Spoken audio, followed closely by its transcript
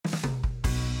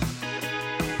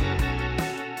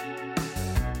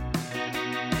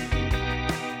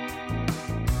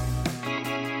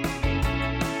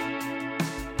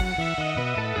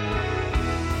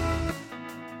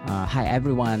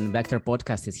everyone, Vector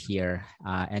Podcast is here.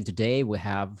 And today we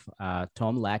have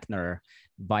Tom Lackner,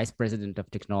 Vice President of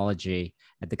Technology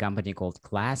at the company called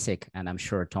Classic. And I'm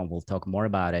sure Tom will talk more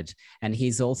about it. And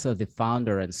he's also the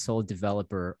founder and sole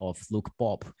developer of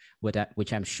LookPop,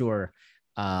 which I'm sure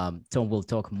Tom will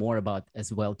talk more about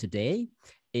as well today.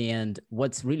 And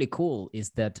what's really cool is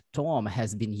that Tom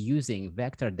has been using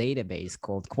vector database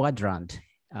called Quadrant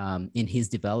in his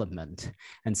development.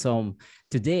 And so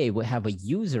today we have a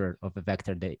user of a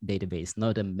vector database,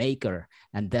 not a maker.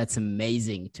 And that's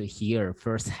amazing to hear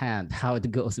firsthand how it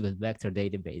goes with vector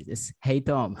databases. Hey,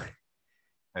 Tom.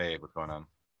 Hey, what's going on?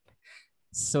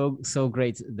 So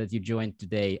great that you joined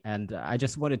today. And I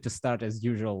just wanted to start as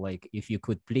usual, like if you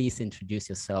could please introduce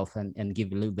yourself and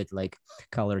give a little bit like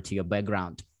color to your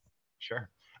background. Sure.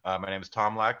 My name is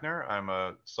Tom Lackner. I'm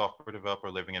a software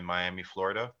developer living in Miami,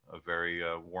 Florida, a very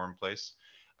warm place.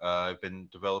 I've been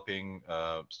developing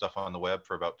stuff on the web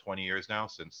for about 20 years now,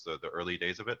 since the early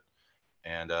days of it.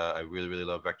 And I really, really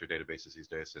love vector databases these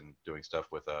days and doing stuff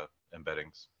with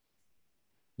embeddings.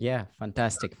 Yeah,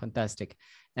 fantastic.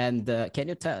 And can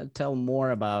you tell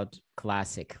more about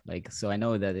Classic? Like, so I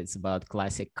know that it's about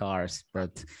classic cars,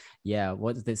 but yeah,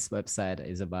 what this website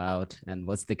is about and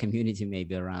what's the community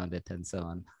maybe around it and so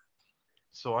on.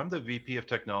 So I'm the VP of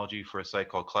technology for a site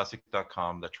called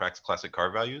classic.com that tracks classic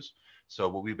car values. So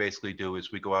what we basically do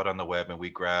is we go out on the web and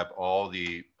we grab all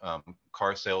the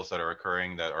car sales that are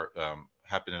occurring that are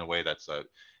happen in a way that's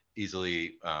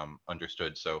easily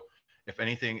understood. So if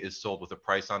anything is sold with a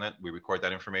price on it, we record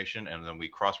that information and then we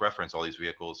cross-reference all these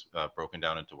vehicles broken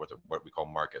down into what we call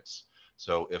markets.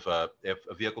 So if a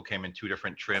vehicle came in two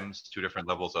different trims, two different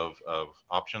levels of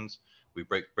options, we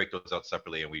break those out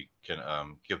separately and we can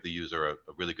give the user a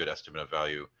really good estimate of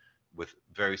value with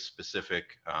very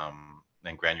specific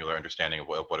and granular understanding of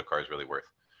what a car is really worth.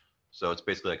 So it's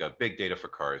basically like a big data for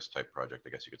cars type project,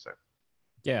 I guess you could say.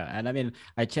 Yeah, and I mean,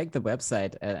 I checked the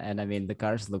website, and I mean, the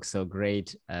cars look so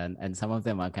great, and some of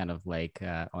them are kind of like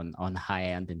on high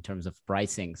end in terms of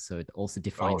pricing. So it also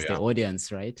defines the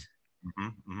audience, right?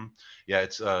 Yeah,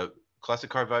 it's classic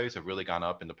car values have really gone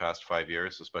up in the past 5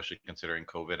 years, especially considering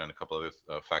COVID and a couple of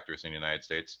other factors in the United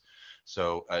States.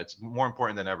 So it's more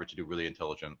important than ever to do really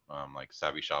intelligent, like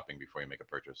savvy shopping before you make a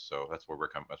purchase. So that's where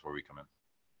that's where we come in.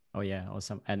 Oh yeah,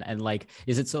 awesome. And like,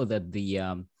 is it so that the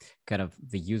kind of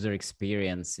the user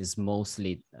experience is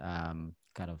mostly kind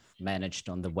of managed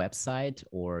on the website,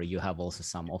 or you have also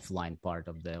some offline part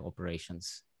of the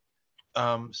operations?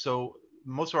 So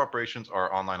most of our operations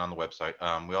are online on the website.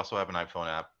 We also have an iPhone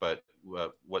app, but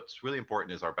what's really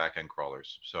important is our backend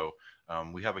crawlers. So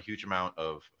we have a huge amount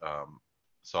of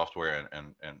software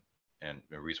and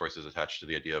resources attached to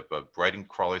the idea of writing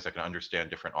crawlers that can understand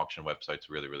different auction websites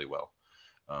really, really well.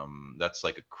 That's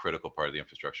like a critical part of the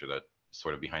infrastructure that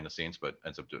sort of behind the scenes, but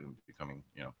ends up becoming,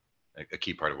 a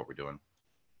key part of what we're doing.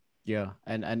 Yeah,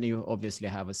 and you obviously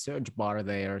have a search bar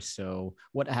there. So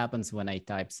what happens when I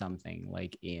type something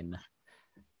like in,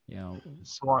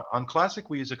 So on Classic,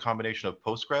 we use a combination of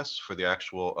Postgres for the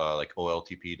actual like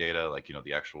OLTP data, like,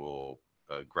 the actual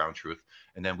ground truth.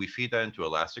 And then we feed that into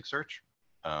Elasticsearch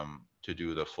to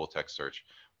do the full text search.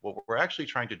 What we're actually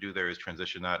trying to do there is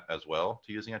transition that as well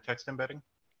to using a text embedding.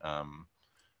 I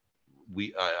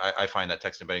find that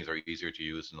text embeddings are easier to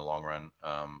use in the long run.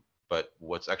 But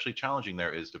what's actually challenging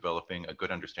there is developing a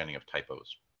good understanding of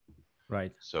typos.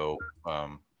 Right. So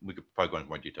we could probably go into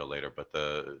more detail later, but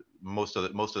most of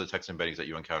the text embeddings that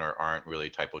you encounter aren't really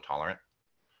typo tolerant.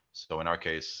 So in our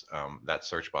case, that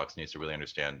search box needs to really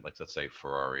understand, like, let's say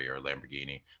Ferrari or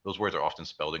Lamborghini. Those words are often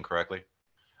spelled incorrectly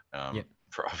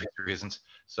for obvious reasons.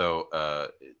 So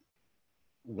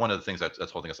one of the things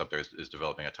that's holding us up there is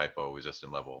developing a typo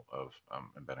resistant level of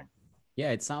embedding.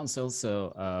 Yeah, it sounds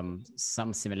also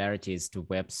some similarities to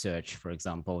web search, for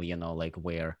example, like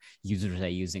where users are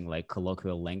using like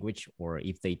colloquial language, or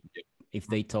if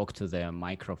they talk to the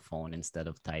microphone instead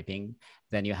of typing,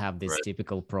 then you have these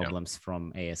typical problems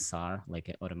from ASR,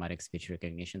 like automatic speech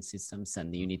recognition systems,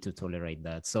 and you need to tolerate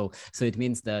that. So it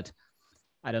means that,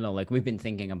 I don't know, like we've been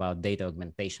thinking about data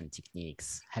augmentation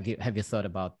techniques. Have you thought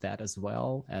about that as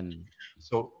well? And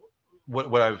so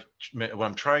what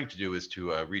I'm trying to do is to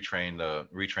retrain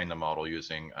the model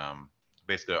using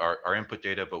basically our input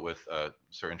data, but with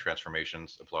certain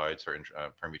transformations applied, certain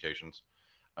permutations.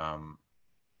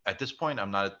 At this point, I'm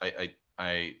not at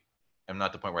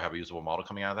the point where I have a usable model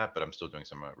coming out of that, but I'm still doing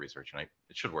some research, and it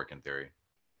should work in theory.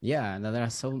 Yeah, and there are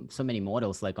so many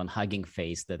models like on Hugging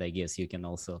Face that I guess you can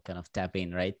also kind of tap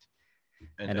in, right?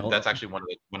 And, And and all, that's actually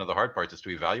one of the hard parts is to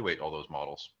evaluate all those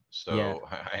models. yeah, So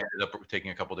I ended up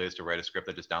taking a couple days to write a script.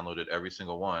 I just downloaded every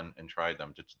single one and tried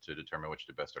them to determine which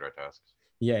to best at our tasks.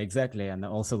 yeah, exactly. And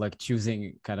also like choosing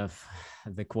kind of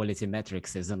the quality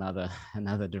metrics is another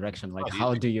direction. It's Like not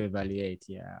how easy. do you evaluate?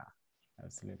 Yeah,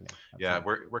 absolutely. Yeah,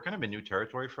 Absolutely. we're kind of in new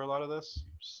territory for a lot of this.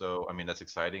 So I mean that's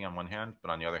exciting on one hand, but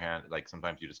on the other hand, like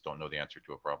sometimes you just don't know the answer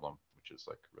to a problem, which is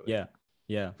like really Yeah,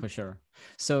 yeah, for sure.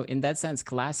 So in that sense,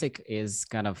 classic is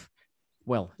kind of,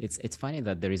 well, it's funny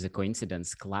that there is a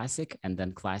coincidence, classic and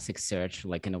then classic search,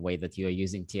 like in a way that you are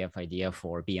using TF IDEA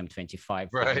for BM25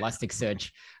 with right.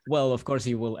 Elasticsearch. Well, of course,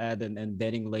 you will add an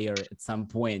embedding layer at some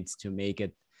point to make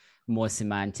it more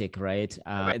semantic, right?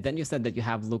 Then you said that you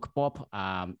have LookPop,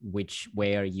 which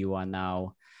where you are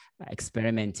now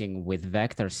experimenting with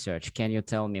vector search. Can you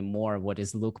tell me more? What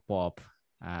is LookPop?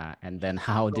 And then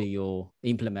how do So, you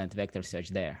implement vector search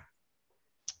there?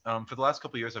 for the last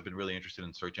couple of years, I've been really interested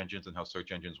in search engines and how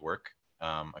search engines work.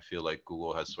 I feel like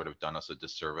Google has sort of done us a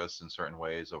disservice in certain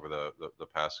ways over the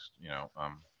past,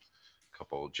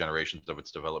 couple generations of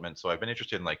its development. So I've been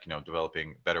interested in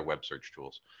developing better web search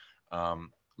tools.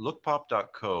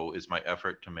 Lookpop.co is my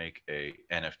effort to make a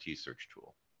NFT search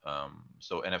tool.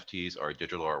 So NFTs are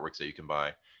digital artworks that you can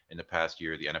buy. In the past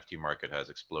year, the NFT market has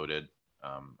exploded.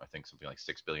 I think something like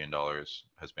 $6 billion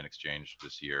has been exchanged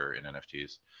this year in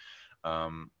NFTs.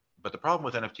 But the problem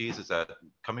with NFTs is that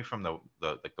coming from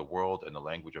the world and the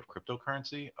language of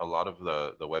cryptocurrency, a lot of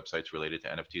the websites related to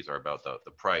NFTs are about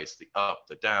the price, the up,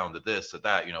 the down, the this, the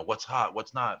that, what's hot,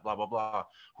 what's not, blah, blah, blah,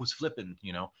 who's flipping,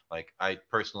 like I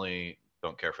personally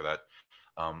don't care for that.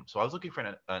 So I was looking for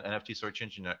an NFT search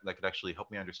engine that could actually help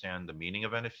me understand the meaning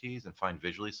of NFTs and find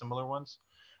visually similar ones.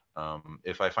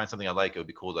 If I find something I like, it would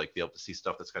be cool to like be able to see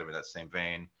stuff that's kind of in that same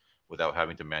vein without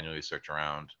having to manually search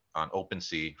around. On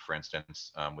OpenSea, for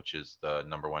instance, which is the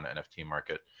 #1 NFT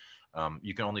market,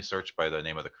 you can only search by the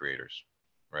name of the creators,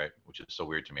 right? Which is so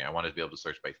weird to me. I wanted to be able to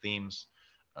search by themes,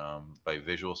 by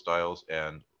visual styles,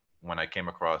 and when I came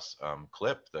across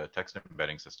Clip, the text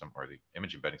embedding system or the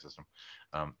image embedding system,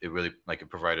 it really it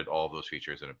provided all of those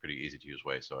features in a pretty easy to use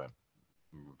way. So I'm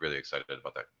really excited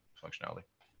about that functionality.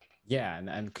 Yeah,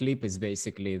 and Clip is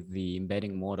basically the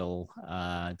embedding model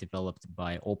developed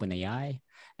by OpenAI.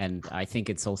 And I think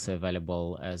it's also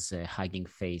available as a Hugging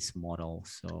Face model.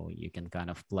 So you can kind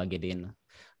of plug it in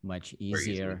much Very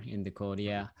easily. easier in the code.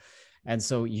 Yeah. And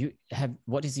so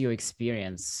what is your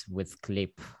experience with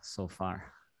Clip so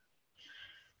far?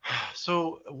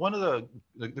 So one of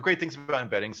the great things about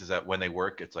embeddings is that when they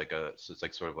work, it's like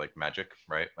sort of like magic,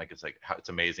 right? Like it's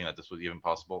amazing that this was even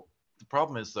possible. The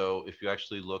problem is though, if you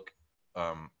actually look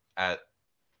at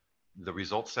the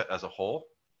result set as a whole,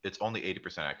 it's only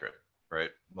 80% accurate, right?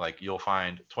 Like you'll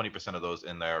find 20% of those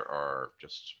in there are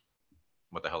just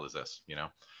what the hell is this,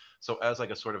 So as like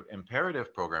a sort of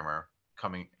imperative programmer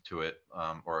coming to it,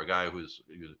 or a guy who's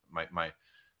my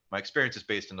experience is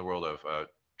based in the world of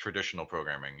traditional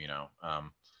programming,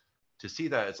 to see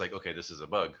that it's like, okay, this is a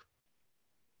bug,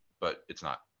 but it's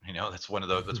not. That's one of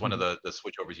the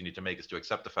switchovers you need to make is to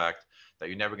accept the fact that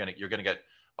you're gonna get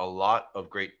a lot of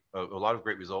great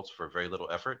results for very little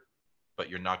effort, but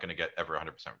you're not gonna get ever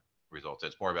 100% results.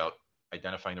 It's more about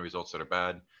identifying the results that are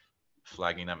bad,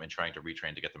 flagging them, and trying to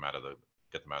retrain to get them out of the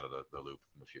loop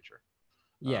in the future.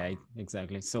 Yeah,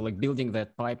 exactly. So like building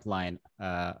that pipeline,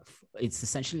 it's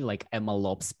essentially like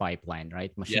MLOps pipeline,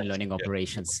 right? Machine Yes. learning Yeah.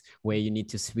 operations, where you need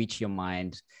to switch your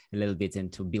mind a little bit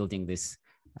into building this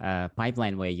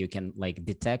pipeline where you can like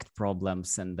detect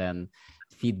problems and then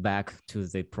feedback to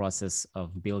the process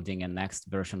of building a next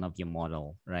version of your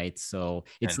model, right? So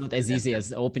it's And not as and easy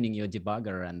as opening your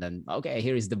debugger and then, okay,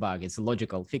 here is the bug. It's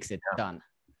logical, fix it, done.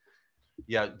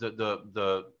 yeah,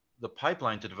 the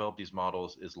pipeline to develop these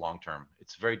models is long term.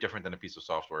 It's very different than a piece of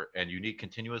software, and you need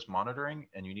continuous monitoring,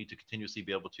 and you need to continuously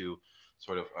be able to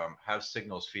sort of have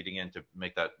signals feeding in to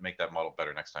make that model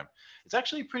better next time. It's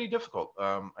actually pretty difficult.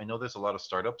 I know there's a lot of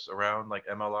startups around like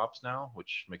ML ops now,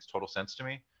 which makes total sense to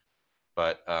me,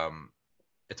 but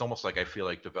it's almost like I feel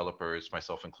like developers,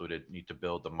 myself included, need to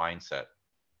build the mindset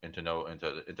and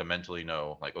to mentally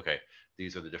know like, okay,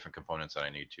 these are the different components that I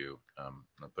need to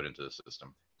put into the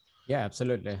system. Yeah,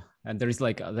 absolutely. And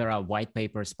there are white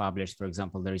papers published. For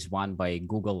example, there is one by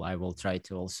Google. I will try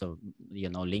to also,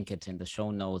 link it in the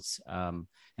show notes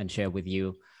and share with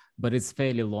you. But it's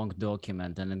fairly long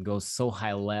document and it goes so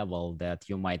high level that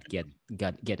you might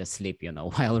get asleep,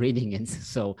 while reading it.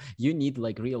 So you need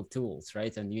like real tools,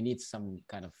 right? And you need some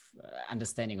kind of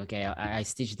understanding. Okay, I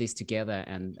stitch this together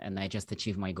and I just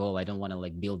achieve my goal. I don't want to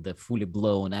like build the fully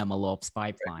blown MLOps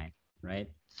pipeline, right?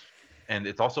 and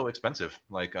it's also expensive.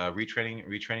 Like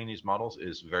retraining these models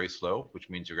is very slow, which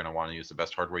means you're going to want to use the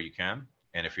best hardware you can.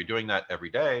 And if you're doing that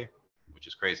every day, which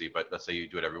is crazy, but let's say you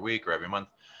do it every week or every month,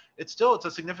 it's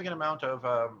a significant amount of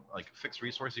like fixed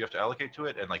resources you have to allocate to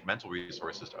it, and like mental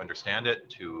resources to understand it,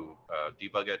 to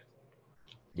debug it,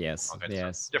 Yes, all kinds of stuff,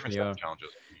 yes, different stuff,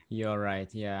 challenges. you're right.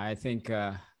 Yeah, I think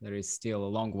there is still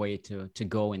a long way to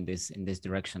go in this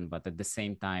direction, but at the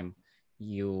same time,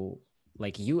 you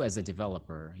you as a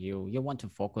developer, you want to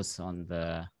focus on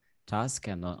the task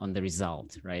and on the result,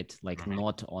 right? Like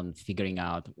not on figuring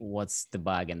out what's the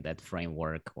bug in that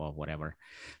framework or whatever.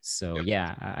 So Yep. yeah,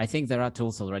 I think there are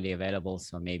tools already available.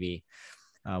 So maybe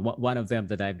one of them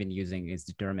that I've been using is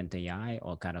Determined AI,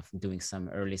 or kind of doing some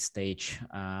early stage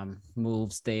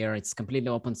moves there. It's completely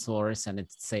open source,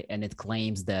 and it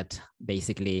claims that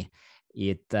basically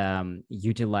it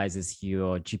utilizes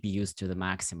your GPUs to the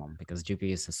maximum, because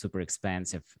GPUs are super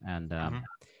expensive, and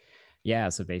yeah,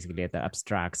 so basically it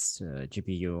abstracts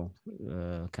GPU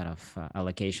kind of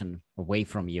allocation away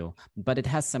from you, but it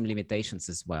has some limitations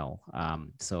as well.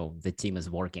 So the team is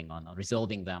working on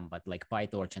resolving them, but like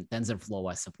PyTorch and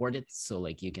TensorFlow are supported. So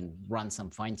like you can run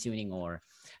some fine tuning or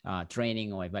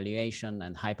training or evaluation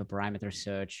and hyperparameter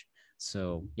search. So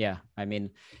yeah, I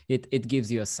mean, it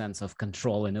gives you a sense of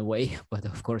control in a way, but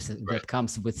of course that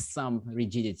comes with some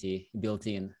rigidity built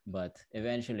in, but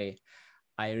eventually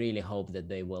I really hope that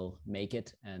they will make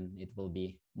it and it will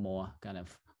be more kind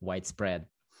of widespread.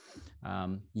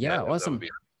 Yeah, awesome.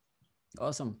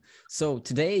 Awesome. So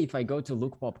today, if I go to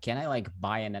Lookpop, can I like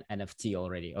buy an NFT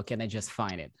already, or can I just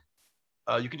find it?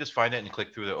 You can just find it and click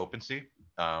through the OpenSea.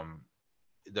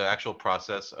 The actual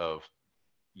process of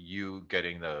you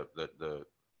getting the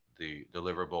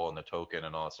deliverable and the token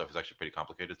and all that stuff is actually pretty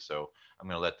complicated. So I'm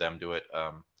going to let them do it.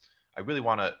 I really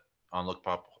want to on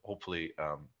Lookpop hopefully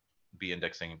be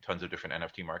indexing tons of different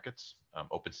NFT markets.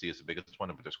 OpenSea is the biggest one,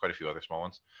 but there's quite a few other small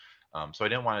ones. So I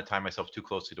didn't want to tie myself too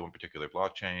closely to one particular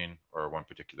blockchain or one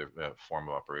particular form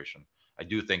of operation. I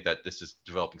do think that this is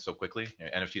developing so quickly. You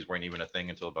know, NFTs weren't even a thing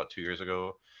until about 2 years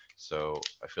ago. So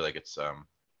I feel like it's a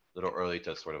little early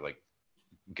to sort of like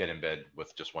get in bed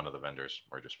with just one of the vendors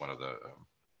or just one of the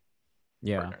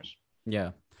partners.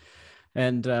 Yeah.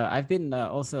 And I've been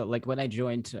also like when I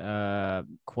joined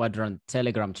Quadrant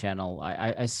Telegram channel,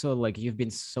 I saw like you've been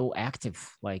so active,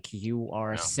 like you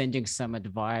are sending some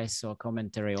advice or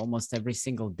commentary almost every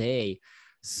single day.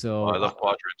 So I love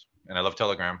Quadrant and I love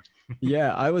Telegram.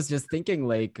 Yeah, I was just thinking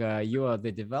like you are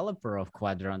the developer of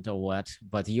Quadrant or what,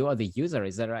 but you are the user,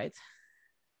 is that right?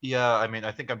 Yeah, I mean,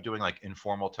 I think I'm doing like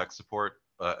informal tech support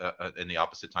in the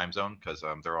opposite time zone because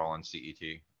they're all in CET,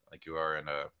 like you are, and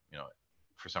you know,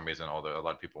 for some reason, a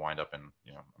lot of people wind up in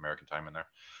American time in there.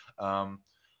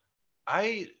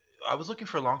 I I was looking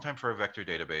for a long time for a vector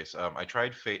database. I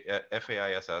tried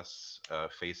FAISS,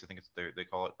 FACE, I think they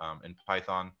call it, in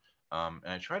Python, and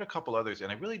I tried a couple others,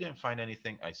 and I really didn't find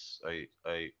anything.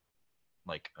 I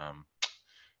like,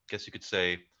 guess you could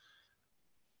say,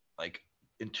 like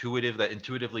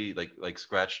intuitively like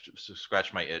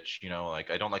scratch my itch.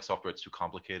 Like I don't like software that's too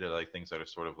complicated. I like things that are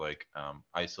sort of like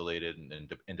isolated and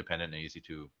independent and easy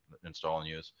to install and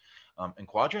use. And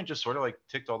Quadrant just sort of like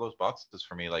ticked all those boxes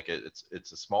for me. Like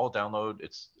it's a small download,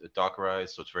 it's Dockerized,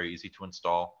 so it's very easy to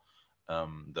install.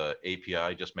 The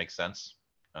API just makes sense.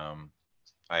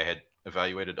 I had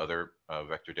evaluated other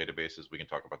vector databases. We can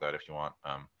talk about that if you want.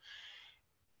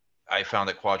 I found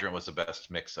that Quadrant was the best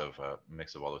mix of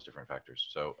all those different factors.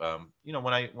 So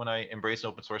when I embrace an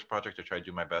open source project, I try to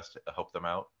do my best to help them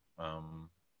out.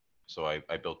 So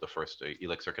I built the first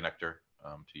Elixir connector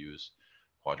to use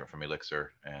Quadrant from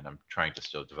Elixir, and I'm trying to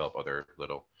still develop other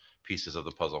little pieces of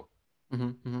the puzzle.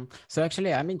 So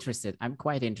actually, I'm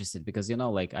quite interested because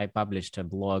like I published a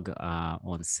blog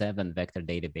on 7 vector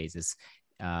databases.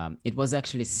 It was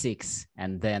actually 6,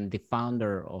 and then the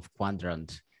founder of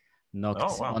Quadrant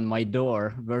knocked on my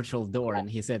virtual door, and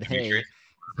he said,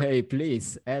 hey,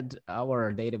 please add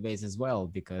our database as well,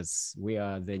 because we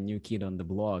are the new kid on the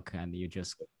block and you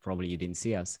didn't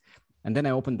see us. And then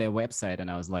I opened their website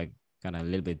and I was like kind of a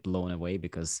little bit blown away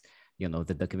because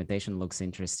the documentation looks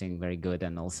interesting, very good,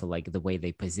 and also like the way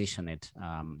they position it.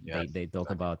 They talk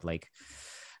about like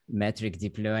metric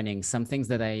deep learning, some things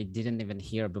that I didn't even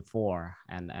hear before,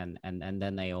 and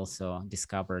then I also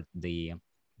discovered the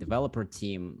developer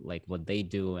team, like what they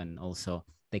do, and also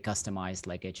they customized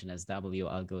like HNSW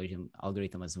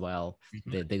algorithm as well,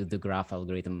 the graph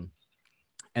algorithm.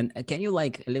 And can you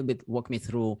like a little bit walk me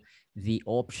through the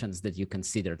options that you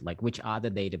considered, like which other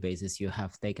databases you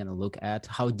have taken a look at,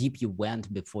 how deep you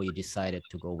went before you decided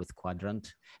to go with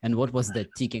Quadrant, and what was the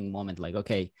ticking moment, like,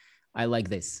 okay, I like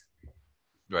this?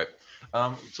 Right.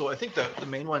 So I think that the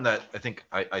main one that I think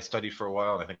I studied for a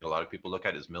while, and I think a lot of people look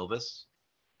at is Milvus.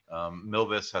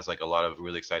 Milvus has like a lot of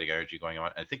really exciting energy going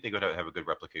on. I think they go to have a good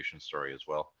replication story as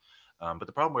well. But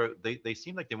the problem where they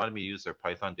seemed like they wanted me to use their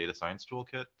Python data science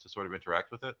toolkit to sort of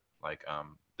interact with it. Like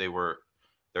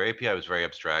their API was very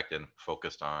abstract and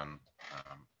focused on,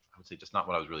 I would say, just not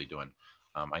what I was really doing.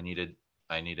 Um, I needed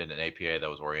I needed an API that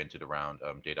was oriented around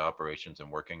data operations and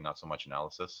working, not so much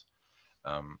analysis.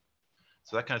 Um,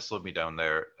 so that kind of slowed me down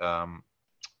there.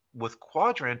 With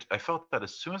Quadrant, I felt that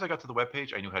as soon as I got to the web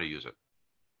page, I knew how to use it,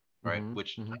 right? Mm-hmm.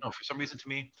 Which I Mm-hmm. don't know, for some reason to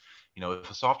me, if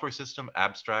a software system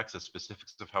abstracts the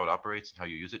specifics of how it operates and how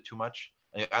you use it too much,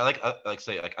 I like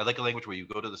a language where you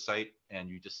go to the site and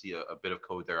you just see a bit of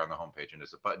code there on the homepage and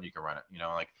there's a button you can run it.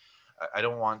 Like I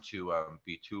don't want to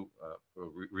be too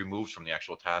removed from the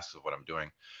actual tasks of what I'm doing.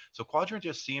 So Quadrant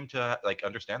just seemed to like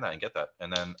understand that and get that.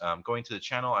 And then going to the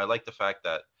channel, I like the fact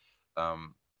that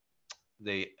um,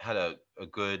 they had a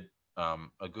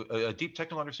deep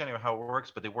technical understanding of how it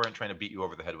works, but they weren't trying to beat you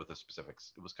over the head with the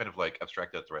specifics. It was kind of like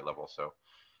abstracted at the right level. So,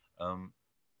 um,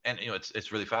 and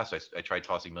it's really fast. I tried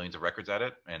tossing millions of records at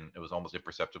it, and it was almost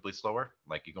imperceptibly slower.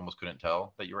 Like you almost couldn't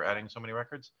tell that you were adding so many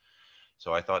records.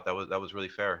 So I thought that was really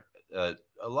fair. A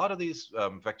lot of these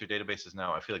vector databases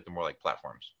now, I feel like they're more like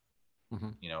platforms. Mm-hmm.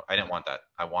 I didn't want that.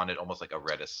 I wanted almost like a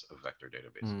Redis of vector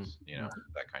Mm-hmm. databases. Mm-hmm.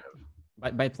 That kind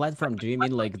of. By platform, do you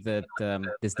mean like that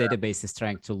this database is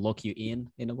trying to lock you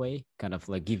in a way, kind of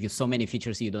like give you so many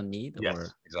features you don't need, Yes, or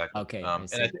exactly. okay, I And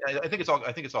see. I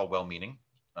think it's all well-meaning,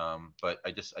 but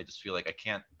I just feel like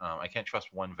I can't trust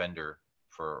one vendor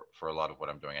for a lot of what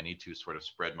I'm doing. I need to sort of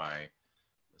spread my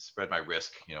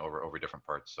risk, over different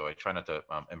parts. So I try not to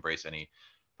embrace any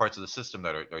parts of the system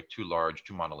that are too large,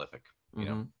 too monolithic.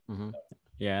 Mm-hmm. Mm-hmm.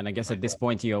 Yeah, and I guess at Like this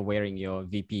point you're wearing your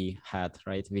VP hat,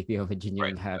 right? VP of right,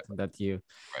 engineering hat that you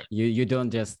right. you you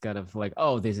don't just kind of like,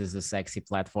 oh, this is a sexy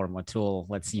platform or tool,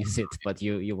 let's use it, but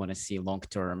you want to see long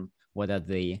term what are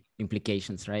the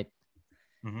implications, right?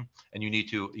 And you need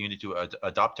to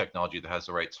adopt technology that has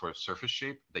the right sort of surface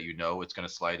shape that it's going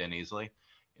to slide in easily.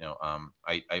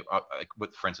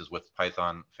 With, for instance, with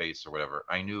Python face or whatever,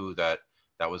 I knew that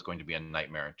was going to be a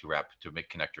nightmare to make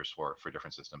connectors for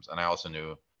different systems, and I also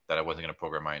knew that I wasn't going to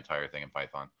program my entire thing in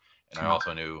Python, and I Mm.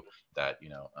 also knew that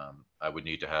I would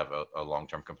need to have a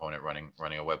long-term component running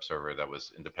a web server that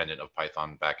was independent of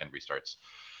Python backend restarts.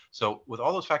 So with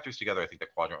all those factors together, I think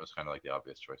that Quadrant was kind of like the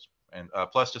obvious choice. And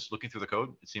plus, just looking through the code,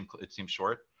 it seemed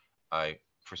short.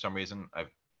 For some reason,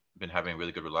 I've been having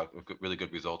really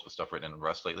good results with stuff written in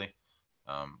Rust lately.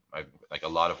 I like a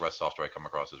lot of Rust software I come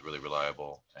across is really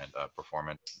reliable and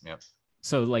performant. Yeah.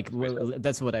 So like It's great stuff.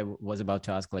 that's what I was about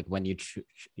to ask. Like when you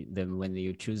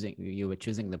were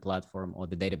choosing the platform or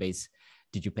the database,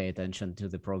 did you pay attention to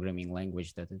the programming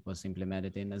language that it was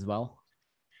implemented in as well?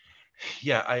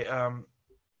 Yeah, I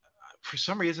for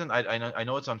some reason I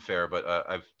know it's unfair, but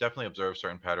I've definitely observed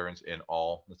certain patterns in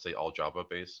let's say all Java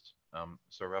based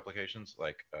server applications.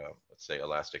 Like let's say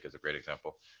Elastic is a great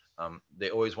example. They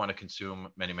always want to consume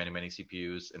many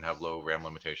CPUs and have low RAM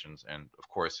limitations, and of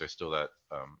course there's still that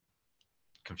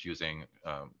confusing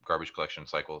garbage collection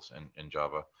cycles in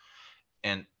Java.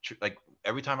 And like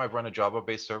every time I've run a Java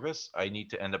based service, I need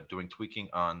to end up doing tweaking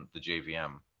on the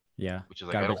JVM, Yeah, which is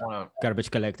like I garbage don't want to.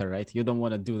 garbage collector, right? You don't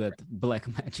want to do that black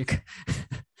magic.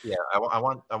 Yeah, I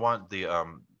want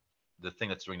the thing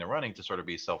that's doing the running to sort of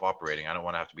be self-operating. I don't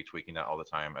want to have to be tweaking that all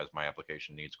the time as my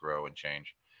application needs grow and change.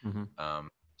 Hmm.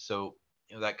 So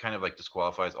that kind of like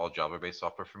disqualifies all Java-based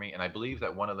software for me. And I believe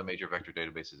that one of the major vector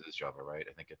databases is Java, right?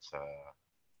 I think it's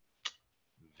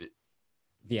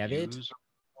Viavid, Views.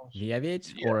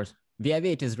 Viavid, Yeah. or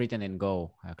Viavid is written in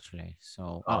Go actually.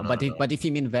 So, Oh no but no no. if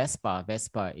you mean Vespa,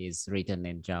 Vespa is written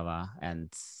in Java and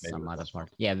Maybe some it was other less fun.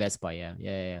 part. Yeah, Vespa.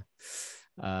 Yeah.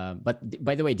 But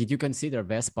by the way, did you consider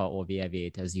Vespa or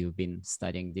Viavid as you've been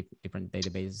studying different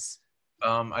databases?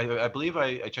 I believe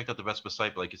I checked out the Vespa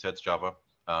site, but like you said, it's Java.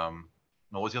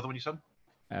 What was the other one you said?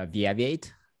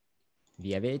 Viavid,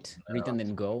 Viavid, No. written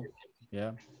in Go.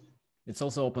 Yeah. It's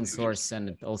also open source and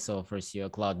it also offers you a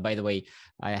cloud. By the way,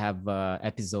 I have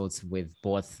episodes with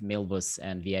both Milvus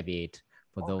and Viavid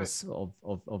for Okay. those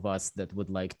of us that would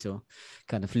like to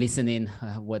kind of listen in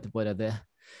what are the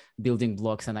building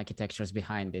blocks and architectures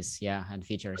behind this, yeah, and That's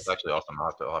features. actually awesome.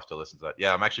 I'll have to listen to that.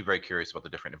 Yeah, I'm actually very curious about the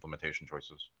different implementation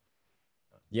choices.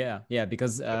 Yeah,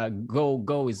 because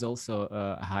Go is also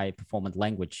a high performant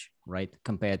language, right?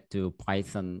 Compared to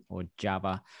Python or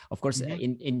Java. Of course,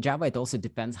 Mhm. in Java, it also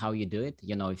depends how you do it.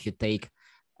 If you take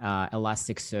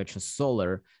Elasticsearch or Solr,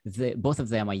 both of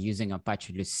them are using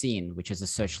Apache Lucene, which is a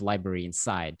search library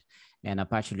inside. And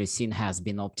Apache Lucene has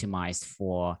been optimized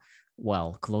for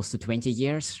well, close to 20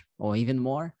 years or even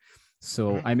more.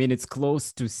 So, Mhm. I mean, it's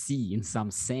close to C in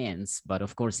some sense, but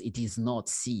of course it is not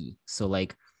C. So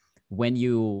like when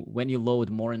you load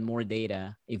more and more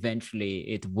data, eventually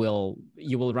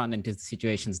you will run into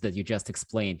situations that you just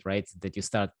explained, right? That you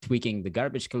start tweaking the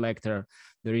garbage collector.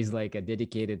 There is like a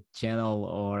dedicated channel,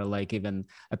 or like even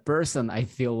a person, I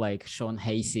feel like Sean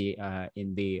Hasey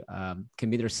in the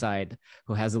commuter side,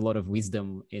 who has a lot of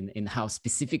wisdom in how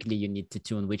specifically you need to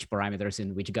tune which parameters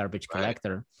in which garbage Right.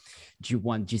 collector.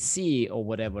 G1, GC, or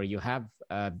whatever you have,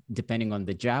 depending on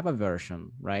the Java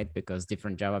version, right? Because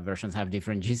different Java versions have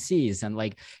different GCs, and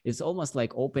like it's almost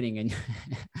like opening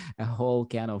a whole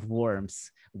can of worms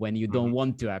when you don't Mhm.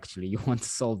 want to actually. You want to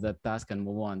solve that task and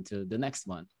move on to the next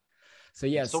one. So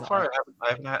yes, So far,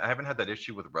 I haven't had that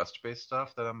issue with Rust-based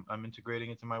stuff that I'm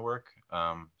integrating into my work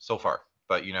so far.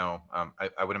 But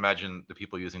I would imagine the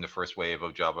people using the first wave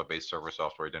of Java-based server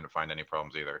software didn't find any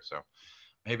problems either. So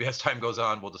maybe as time goes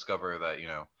on, we'll discover that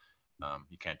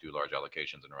you can't do large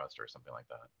allocations in Rust or something like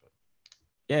that. But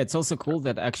yeah, it's also cool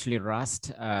that actually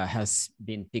Rust has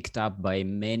been picked up by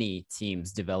many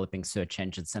teams developing search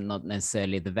engines, and not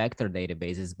necessarily the vector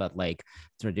databases, but like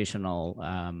traditional,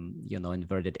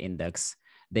 inverted index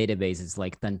databases.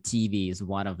 Like Tantivi is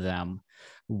one of them,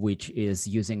 which is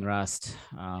using Rust,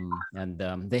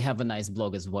 and they have a nice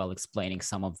blog as well explaining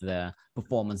some of the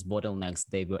performance bottlenecks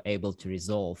they were able to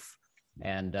resolve.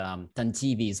 And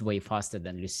Tantivi is way faster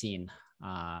than Lucene,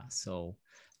 so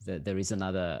there is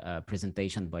another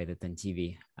presentation by the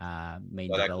Tantivi main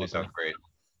that actually developer. sounds great.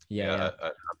 Yeah, Yeah, yeah.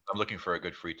 I'm looking for a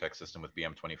good free text system with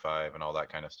BM25 and all that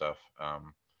kind of stuff.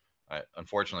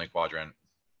 Unfortunately, Quadrant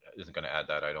isn't going to add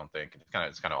that. I don't think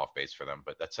it's kind of off base for them,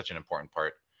 but that's such an important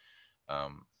part.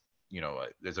 Um,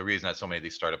 there's a reason that so many of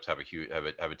these startups have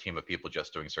a team of people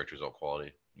just doing search result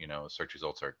quality. Search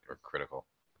results are critical.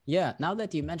 Yeah, now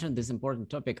that you mentioned this important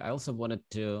topic, I also wanted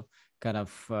to kind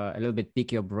of a little bit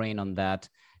pick your brain on that.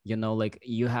 Like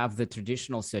you have the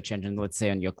traditional search engine, let's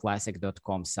say on your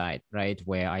classic.com site, right?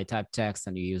 Where I type text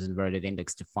and you use inverted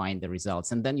index to find the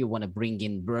results. And then you want to bring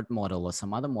in BERT model or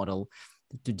some other model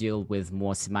to deal with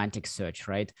more semantic search,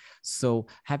 right? So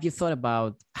have you thought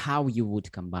about how you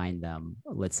would combine them,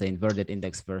 let's say inverted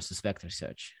index versus vector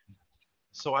search?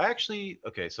 So I actually,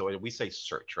 okay, so we say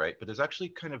search, right? But there's actually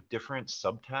kind of different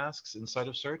subtasks inside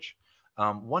of search.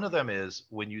 One of them is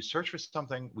when you search for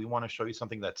something, we want to show you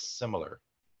something that's similar.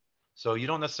 So you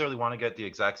don't necessarily want to get the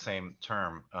exact same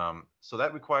term. So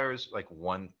that requires like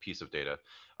one piece of data,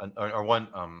 or one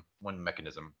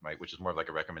mechanism, right? Which is more of like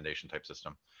a recommendation type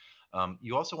system.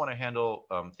 You also want to handle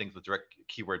things with direct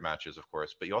keyword matches, of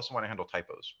course, but you also want to handle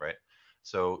typos, right?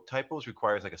 So typos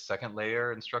requires like a second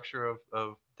layer in structure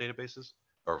of databases,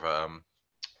 or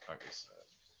okay, so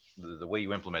the way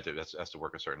you implement it has to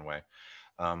work a certain way.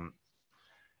 Um,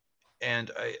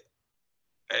 and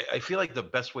I feel like the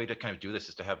best way to kind of do this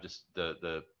is to have just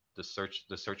the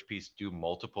search piece do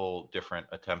multiple different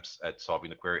attempts at solving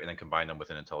the query and then combine them with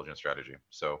an intelligent strategy.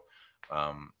 So,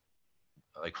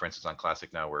 like for instance, on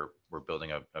Classic now we're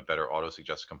building a better auto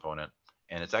suggest component,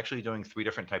 and it's actually doing 3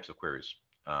 different types of queries.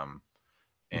 Mhm.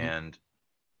 And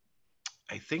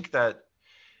I think that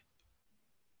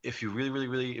if you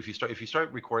really if you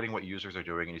start recording what users are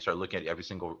doing and you start looking at every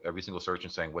single search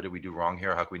and saying, what did we do wrong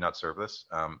here, how can we not serve this,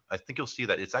 I think you'll see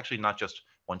that it's actually not just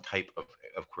one type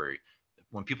of query.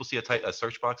 When people see a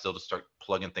search box, they'll just start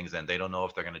plugging things in. They don't know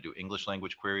if they're going to do English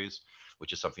language queries,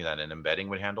 which is something that an embedding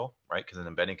would handle, right? Because an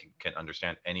embedding can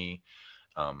understand any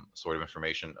sort of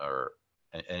information or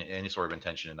any sort of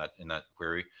intention in that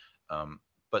query.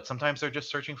 But sometimes they're just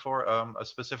searching for a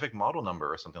specific model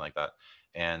number or something like that.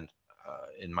 And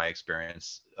in my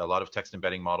experience, a lot of text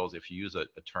embedding models, if you use a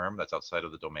term that's outside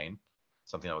of the domain,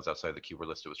 something that was outside of the keyword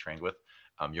list it was trained with,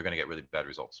 you're going to get really bad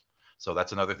results. So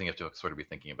that's another thing you have to sort of be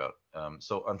thinking about.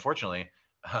 So unfortunately,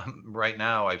 right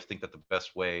now, I think that the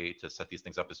best way to set these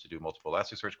things up is to do multiple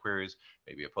Elasticsearch queries,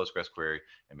 maybe a Postgres query,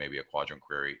 and maybe a Quadrant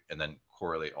query, and then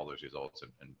correlate all those results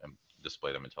and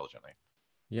display them intelligently.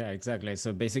 Yeah, exactly.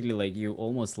 So basically, like you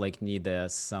almost like need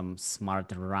some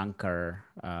smart ranker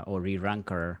or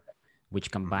re-ranker, which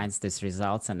Hmm. combines these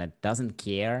results and it doesn't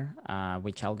care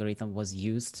which algorithm was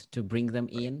used to bring them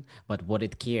in, but what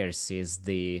it cares is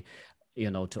to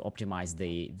optimize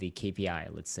the KPI,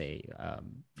 let's say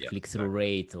Yeah, click-through exactly.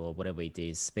 rate or whatever it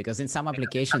is. Because in some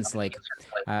applications, like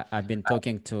I've been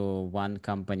talking to one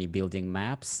company building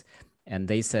maps, and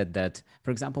they said that,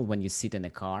 for example, when you sit in a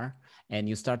car and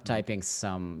you start Mhm. typing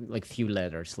some like few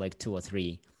letters, like two or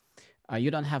three, you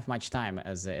don't have much time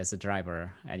as a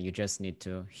driver, and you just need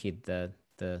to hit the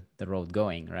the road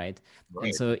going, right? Right.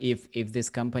 And so if this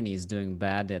company is doing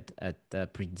bad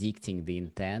at predicting the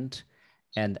intent,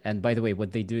 and by the way,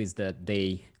 what they do is that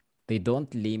they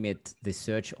don't limit the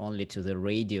search only to the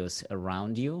radius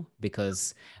around you,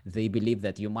 because they believe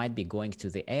that you might be going to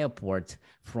the airport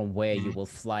from where you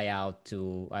will fly out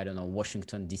to, I don't know,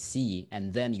 Washington, D.C.,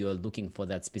 and then you are looking for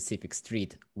that specific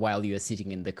street while you are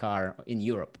sitting in the car in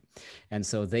Europe. And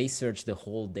so they search the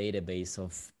whole database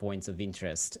of points of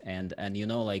interest. And you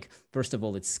know, like, first of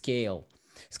all, it's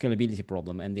scalability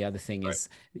problem. And the other thing Right. is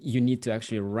you need to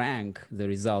actually rank the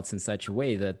results in such a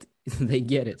way that they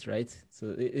get it, right?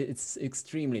 So it's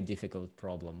extremely difficult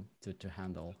problem to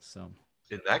handle. So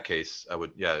In that case,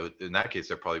 in that case,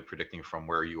 they're probably predicting from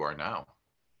where you are now.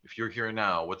 If you're here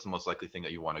now, what's the most likely thing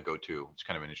that you want to go to? It's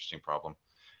kind of an interesting problem.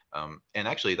 And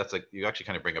actually, that's like, you actually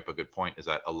kind of bring up a good point, is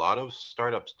that a lot of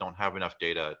startups don't have enough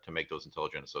data to make those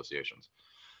intelligent associations.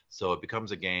 So it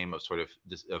becomes a game of sort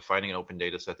of finding an open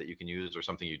data set that you can use, or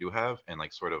something you do have, and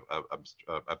like sort of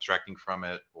abstracting from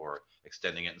it or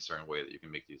extending it in a certain way that you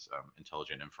can make these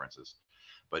intelligent inferences.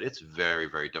 But it's very,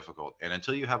 very difficult. And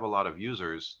until you have a lot of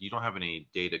users, you don't have any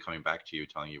data coming back to you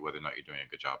telling you whether or not you're doing a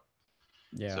good job.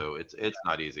 yeah. So it's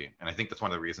not easy. And I think that's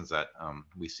one of the reasons that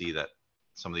we see that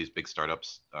some of these big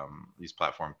startups, these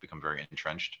platforms become very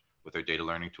entrenched with their data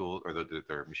learning tools, or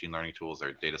their machine learning tools,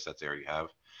 their data sets they already have.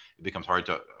 It becomes hard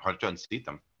to unseat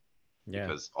them, Yeah.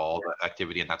 because all the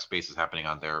activity in that space is happening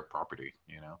on their property,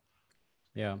 you know?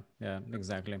 Yeah,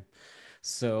 exactly.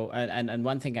 So, and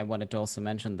one thing I wanted to also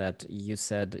mention, that you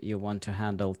said you want to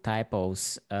handle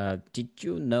typos. Did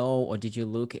you know, or did you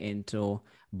look into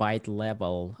byte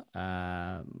level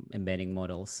embedding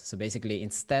models? So basically,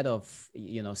 instead of,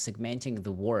 you know, segmenting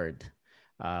the word,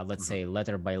 let's say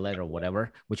letter by letter,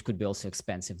 whatever, which could be also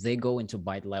expensive, they go into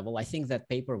byte level. I think that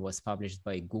paper was published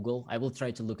by Google. I will try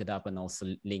to look it up and also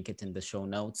link it in the show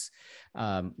notes.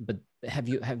 But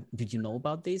did you know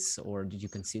about this, or did you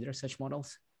consider such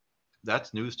models?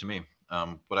 That's news to me.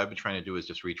 What I've been trying to do is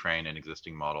just retrain an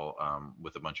existing model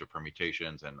with a bunch of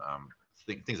permutations and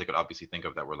things I could obviously think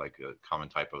of that were like a common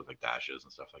typos, like dashes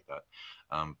and stuff like that.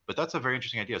 But that's a very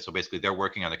interesting idea. So basically, they're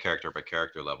working on a character by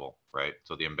character level, right?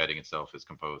 So the embedding itself is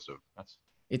composed of that's.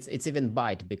 It's even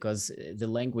byte, because the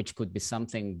language could be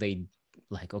something they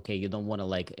like, okay, you don't want to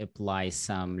like apply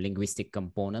some linguistic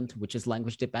component which is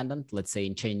language dependent. Let's say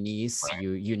in Chinese, Right.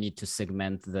 you need to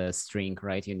segment the string,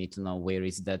 right? You need to know where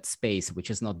is that space which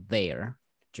is not there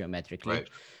geometrically. Right.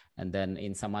 And then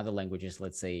in some other languages,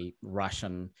 let's say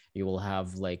Russian, you will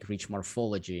have like rich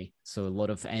morphology, so a lot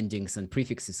of endings and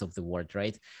prefixes of the word,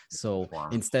 right? So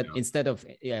Forms, instead of,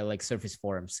 yeah, like surface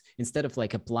forms, instead of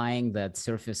like applying that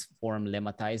surface form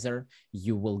lemmatizer,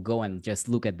 you will go and just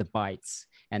look at the bytes,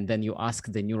 and then you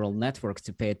ask the neural network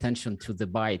to pay attention to the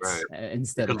bytes right. You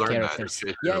instead could of learn that. characters. It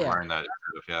should Yeah, have yeah. learned that.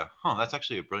 Yeah. Huh. That's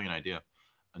actually a brilliant idea.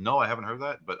 No, I haven't heard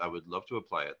that, but I would love to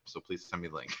apply it. So please send me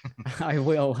the link. I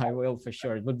will for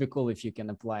sure. It would be cool if you can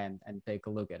apply and take a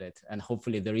look at it. And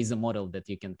hopefully there is a model that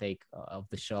you can take off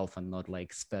the shelf and not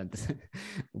like spend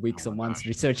weeks Oh or my months gosh.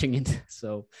 researching it.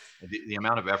 So The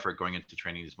amount of effort going into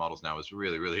training these models now is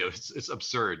really, really, it's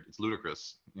absurd. It's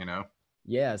ludicrous, you know?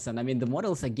 yes, and I mean the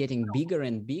models are getting bigger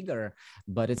and bigger,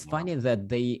 but it's Yeah. funny that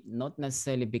they not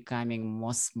necessarily becoming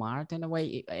more smart in a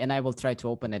way. And I will try to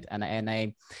open it,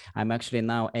 I'm actually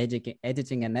now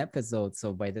editing an episode.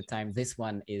 So by the time this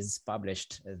one is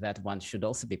published, that one should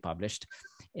also be published.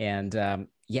 And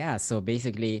yeah, so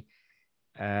basically,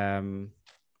 um,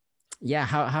 yeah,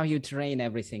 how you train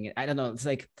everything. I don't know. It's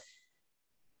like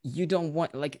you don't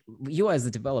want, like, you as a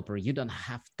developer, you don't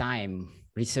have time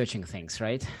researching things,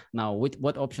 right? Now with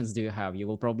what options do you have? You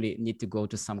will probably need to go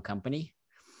to some company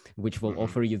which will Mhm.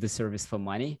 offer you the service for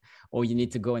money, or you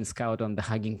need to go and scout on the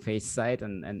Hugging Face site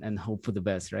and hope for the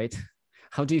best, right?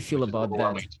 How do you feel Which is about that?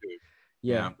 overwhelming too.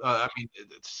 Yeah. Yeah. I mean,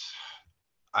 it's,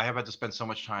 I have had to spend so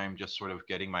much time just sort of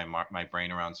getting my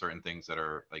brain around certain things that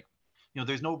are like,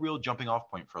 there's no real jumping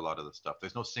off point for a lot of this stuff.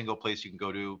 There's no single place you can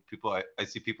go to. I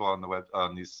see people on the web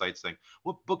on these sites saying,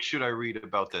 "What book should I read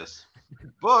about this?"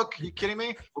 Book? You kidding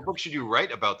me? What book should you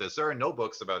write about this? There are no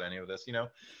books about any of this.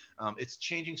 It's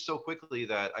changing so quickly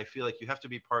that I feel like you have to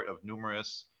be part of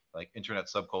numerous like internet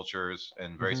subcultures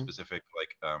and very Mm-hmm. specific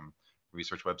like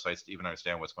research websites to even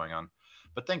understand what's going on.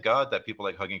 But thank God that people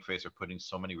like Hugging Face are putting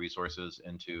so many resources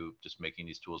into just making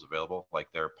these tools available.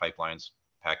 Like their pipelines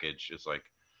package is like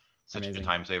such a Amazing.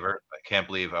 time saver. I can't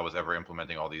believe I was ever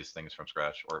implementing all these things from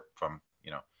scratch or from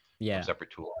Yeah.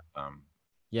 separate tools.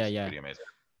 Yeah. It's Yeah. pretty amazing.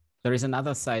 There is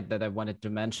another site that I wanted to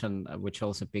mention, which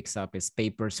also picks up is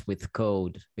papers with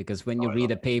code, because when Oh, you I read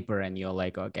love a paper and you're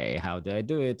like, okay, how do I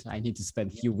do it? I need to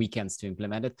spend a few weekends to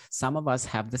implement it. Some of us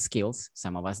have the skills,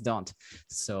 some of us don't.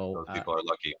 So those people are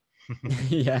lucky.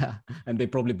 yeah, and they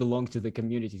probably belong to the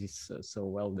community so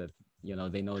well that, you know,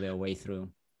 they know their way through.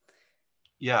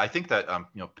 Yeah, I think that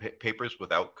papers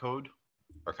without code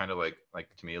are kind of like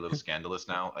to me a little scandalous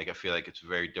now. Like I feel like it's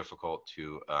very difficult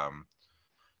to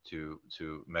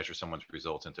measure someone's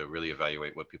results and to really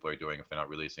evaluate what people are doing if they're not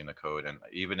releasing the code. And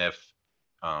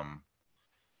um,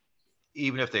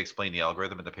 even if they explain the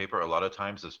algorithm in the paper, a lot of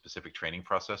times the specific training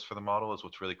process for the model is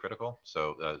what's really critical.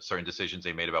 So certain decisions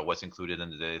they made about what's included in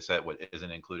the data set, what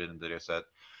isn't included in the data set,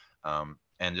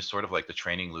 and just sort of like the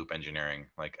training loop engineering.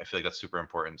 Like I feel like that's super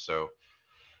important. So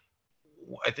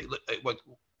I think what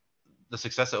the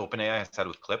success that OpenAI has had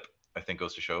with Clip, I think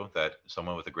goes to show that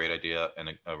someone with a great idea and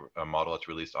a model that's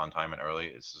released on time and early,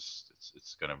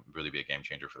 it's going to really be a game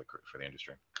changer for the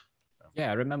industry. So.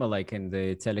 Yeah, I remember like in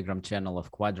the Telegram channel of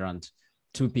Quadrant,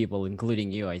 two people,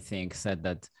 including you, I think, said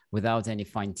that without any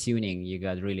fine tuning, you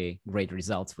got really great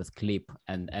results with Clip.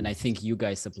 And I think you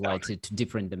guys applied it to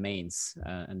different domains.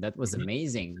 And that was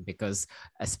amazing because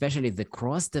especially the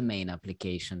cross domain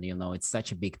application, you know, it's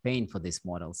such a big pain for these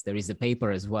models. There is a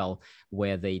paper as well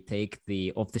where they take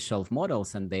the off the shelf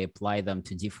models and they apply them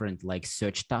to different like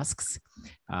search tasks.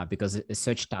 Because a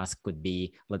search task could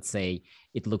be, let's say,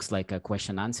 it looks like a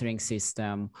question answering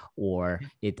system, or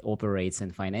it operates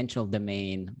in financial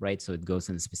domain, right? So it goes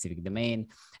in a specific domain.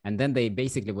 And then they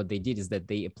basically, what they did is that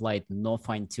they applied no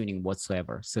fine tuning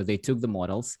whatsoever. So they took the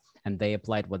models and they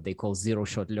applied what they call zero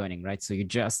shot learning, right? So you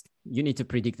need to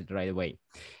predict it right away.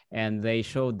 And they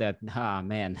showed that,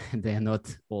 man, they're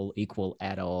not all equal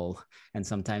at all. And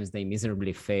sometimes they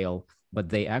miserably fail, but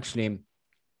they actually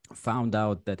found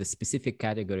out that a specific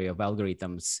category of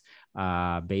algorithms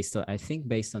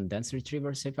based on dense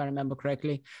retrievers, if I remember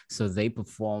correctly. So they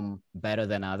perform better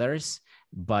than others.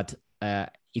 But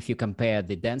if you compare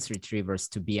the dense retrievers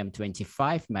to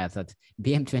BM25 method,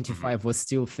 BM25 was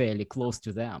still fairly close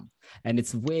to them. And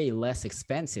it's way less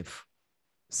expensive.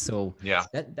 So yeah,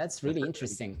 that's really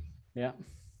interesting. Yeah.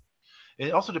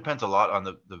 It also depends a lot on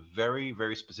the very,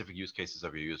 very specific use cases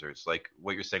of your users. Like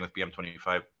what you're saying with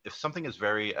BM25, if something is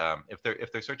very, if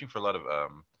they're searching for a lot of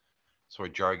sort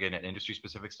of jargon and industry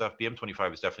specific stuff,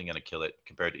 BM25 is definitely going to kill it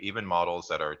compared to even models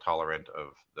that are tolerant of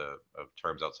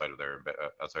terms outside of their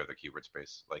keyword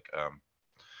space. Like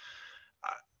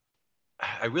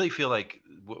I really feel like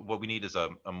what we need is a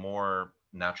more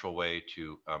natural way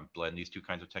to blend these two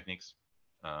kinds of techniques.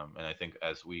 And I think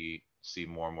as we see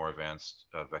more and more advanced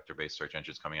vector-based search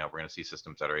engines coming out, we're going to see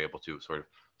systems that are able to sort of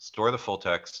store the full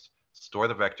text, store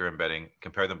the vector embedding,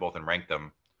 compare them both, and rank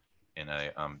them in a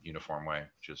uniform way,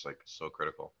 which is like so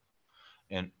critical.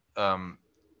 And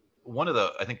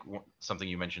I think something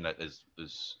you mentioned that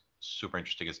is super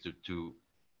interesting is to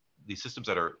these systems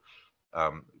that are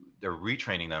they're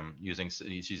retraining them using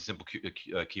these simple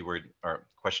keyword or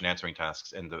question answering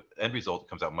tasks, and the end result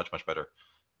comes out much better.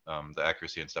 The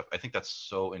accuracy and stuff. I think that's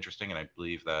so interesting, and I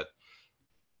believe that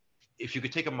if you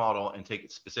could take a model and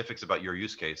take specifics about your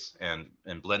use case and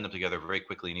blend them together very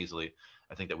quickly and easily,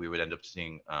 I think that we would end up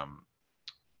seeing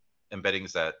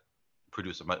embeddings that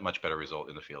produce a much better result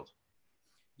in the field.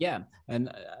 Yeah, and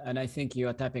I think you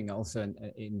are tapping also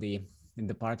in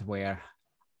the part where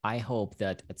I hope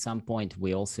that at some point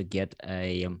we also get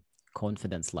a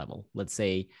confidence level. Let's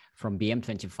say from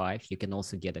BM25, you can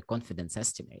also get a confidence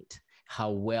estimate,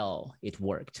 how well it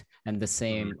worked. And the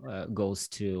same goes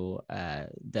to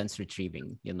dense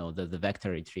retrieving, you know, the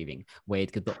vector retrieving, where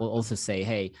it could also say,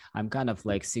 hey, I'm kind of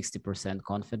like 60%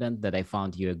 confident that I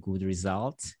found you a good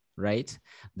result, right?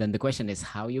 Then the question is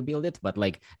how you build it, but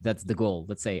like that's the goal.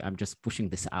 Let's say I'm just pushing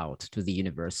this out to the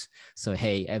universe. So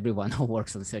hey, everyone who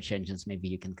works on search engines, maybe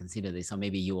you can consider this, or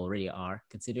maybe you already are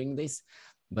considering this.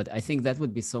 But I think that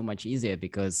would be so much easier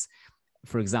because,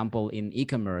 for example, in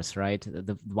e-commerce, right,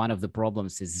 one of the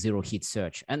problems is zero hit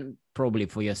search, and probably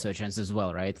for your search engines as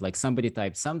well, right? Like somebody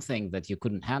typed something that you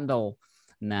couldn't handle.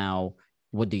 Now,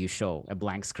 what do you show? A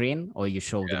blank screen, or you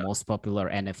show the most popular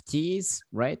NFTs,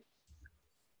 right?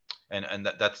 And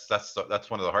that's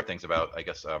one of the hard things about, I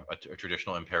guess, a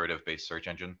traditional imperative based search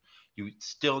engine. You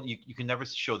can never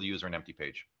show the user an empty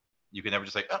page. You can never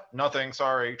just say, oh, nothing,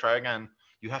 sorry, try again.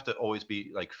 You have to always be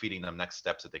like feeding them next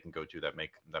steps that they can go to that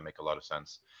make a lot of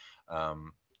sense.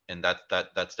 And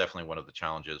that's definitely one of the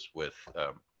challenges with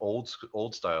old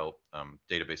style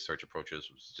database search approaches,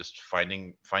 was just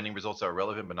finding results that are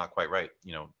relevant but not quite right.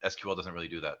 You know, SQL doesn't really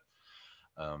do that.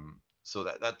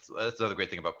 that's another great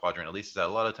thing about Quadrant, at least, is that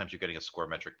a lot of times you're getting a score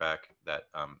metric back that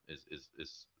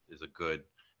is a good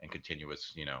and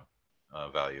continuous,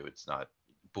 value. It's not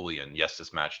Boolean. Yes,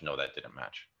 this matched. No, that didn't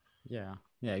match. Yeah,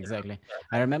 yeah, exactly.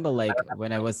 I remember like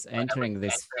when I was entering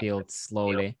this field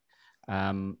slowly,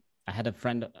 I had a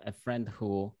friend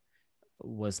who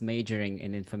was majoring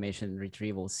in information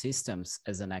retrieval systems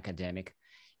as an academic,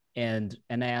 and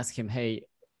I asked him, hey,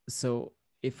 so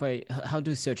if how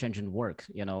do search engine work?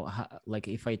 Like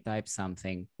if I type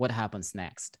something, what happens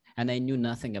next? And I knew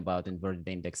nothing about inverted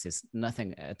indexes,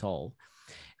 nothing at all.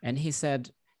 And he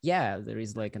said, yeah, there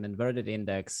is like an inverted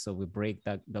index. So we break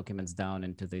documents down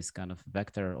into this kind of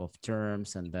vector of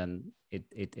terms, and then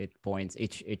it points,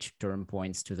 each term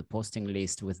points to the posting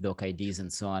list with doc IDs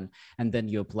and so on. And then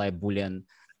you apply Boolean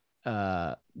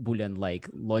like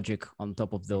logic on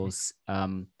top of those,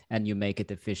 and you make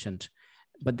it efficient.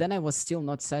 But then I was still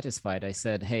not satisfied. I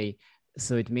said, hey,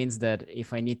 so it means that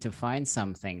if I need to find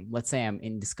something, let's say I'm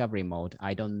in discovery mode,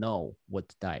 I don't know what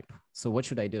to type. So what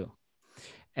should I do?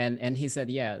 And he said,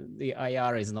 yeah, the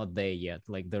IR is not there yet.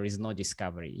 Like there is no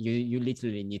discovery. You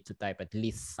literally need to type at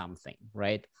least something,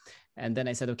 right? And then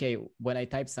I said, okay, when I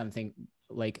type something,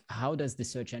 like how does the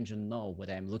search engine know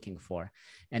what I'm looking for?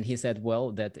 And he said,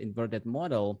 well, that inverted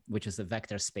model, which is a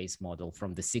vector space model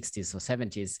from the 60s or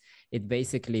 70s, it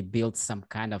basically builds some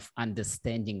kind of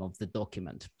understanding of the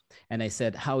document. And I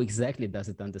said, how exactly does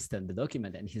it understand the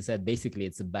document? And he said, basically,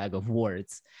 it's a bag of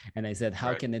words. And I said,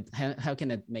 how can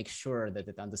it make sure that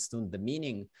it understood the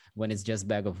meaning when it's just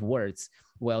bag of words?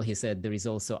 Well, he said there is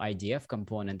also IDF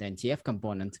component, NTF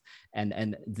component,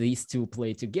 and these two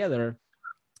play together.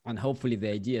 And hopefully the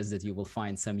idea is that you will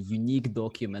find some unique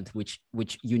document which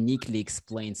uniquely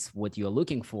explains what you're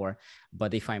looking for.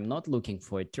 But if I'm not looking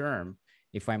for a term,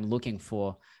 if I'm looking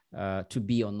for to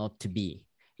be or not to be,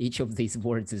 each of these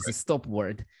words is a stop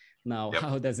word. Now,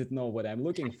 how does it know what I'm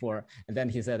looking for? And then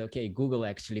he said, okay, Google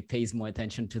actually pays more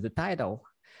attention to the title.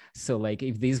 So like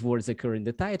if these words occur in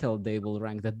the title, they will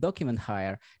rank the document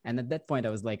higher. And at that point,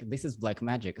 I was like, this is black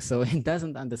magic. So it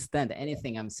doesn't understand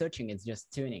anything I'm searching. It's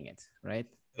just tuning it, right?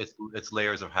 It's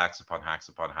layers of hacks upon hacks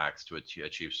upon hacks to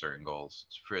achieve certain goals.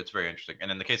 It's very interesting.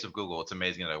 And in the case of Google, it's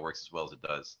amazing that it works as well as it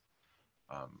does.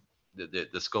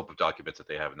 The scope of documents that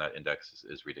they have in that index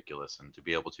is ridiculous, and to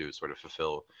be able to sort of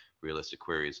fulfill realistic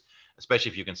queries,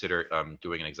 especially if you consider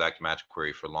doing an exact match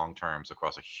query for long terms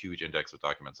across a huge index of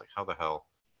documents, like how the hell,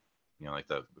 like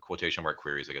the quotation mark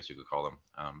queries, I guess you could call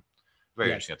them.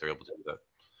 Very interesting that they're able to do that.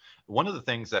 One of the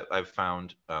things that I've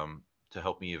found to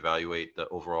help me evaluate the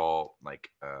overall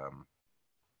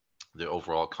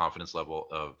confidence level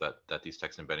of that these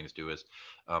text embeddings do is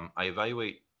I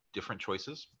evaluate different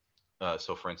choices.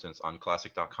 So for instance, on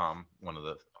classic.com, one of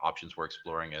the options we're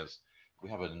exploring is we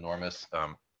have an enormous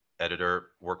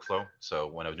editor workflow. So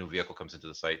when a new vehicle comes into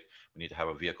the site, we need to have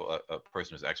a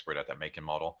person who's expert at that make and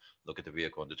model, look at the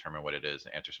vehicle and determine what it is,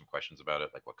 and answer some questions about it,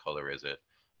 like what color is it?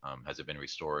 Has it been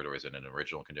restored, or is it in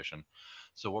original condition?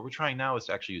 So what we're trying now is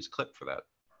to actually use Clip for that.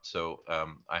 So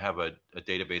I have a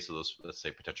database of those, let's say,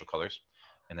 potential colors,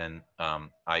 and then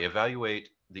I evaluate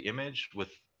the image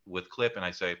with Clip, and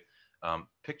I say,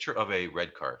 picture of a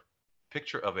red car,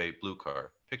 picture of a blue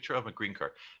car, picture of a green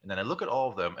car, and then I look at all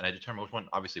of them and I determine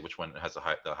which one has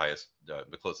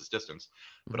the closest distance,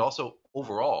 but also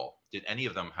overall, did any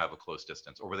of them have a close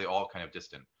distance, or were they all kind of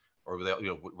distant, or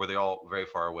were they all very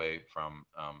far away from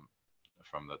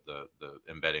the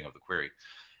embedding of the query?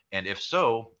 And if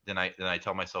so, then I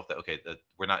tell myself that okay, that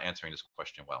we're not answering this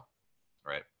question well,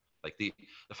 right? Like the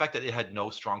fact that it had no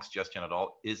strong suggestion at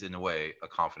all is in a way a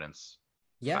confidence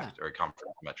factor, or a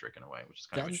confidence metric in a way, which is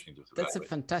kind of interesting to evaluate. That's a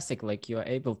fantastic, like you're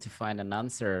able to find an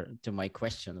answer to my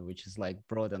question, which is like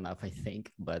broad enough, I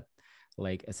think, but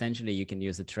like essentially you can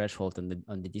use a threshold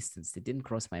on the distance. It didn't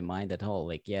cross my mind at all.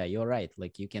 Like, yeah, you're right.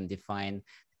 Like you can define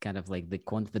kind of like the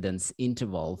confidence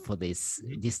interval for these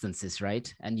distances,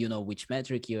 right? And you know which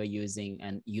metric you're using,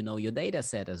 and you know your data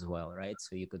set as well, right?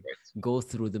 So you could go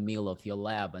through the mill of your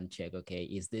lab and check, okay,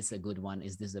 is this a good one?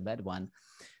 Is this a bad one?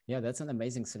 Yeah, that's an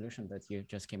amazing solution that you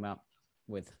just came up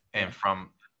with. And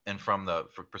from the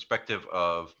perspective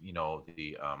of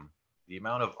the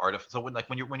amount of artifacts. So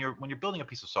when you're building a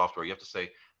piece of software, you have to say,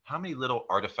 how many little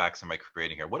artifacts am I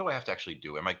creating here? What do I have to actually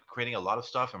do? Am I creating a lot of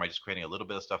stuff? Am I just creating a little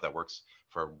bit of stuff that works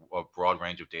for a broad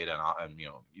range of data and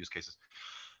use cases?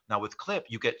 Now with Clip,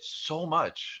 you get so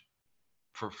much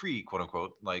for free, quote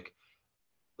unquote, like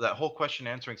that whole question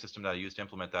answering system that I used to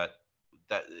implement that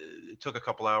it took a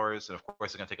couple hours, and of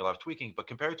course it's going to take a lot of tweaking, but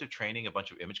compared to training a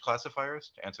bunch of image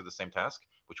classifiers to answer the same task,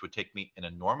 which would take me an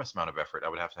enormous amount of effort, I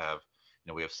would have to have,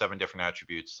 we have 7 different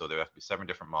attributes, so there have to be 7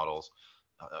 different models.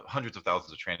 hundreds of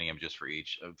thousands of training images for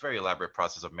each, a very elaborate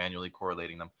process of manually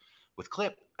correlating them. With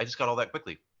Clip, I just got all that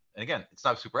quickly. And again, it's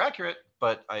not super accurate,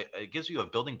 but it gives you a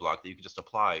building block that you can just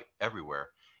apply everywhere.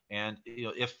 And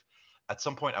if at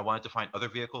some point I wanted to find other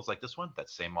vehicles like this one, that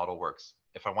same model works.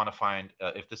 If I want to find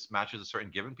if this matches a certain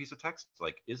given piece of text,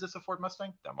 like is this a Ford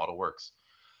Mustang, that model works.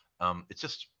 It's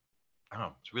just, I don't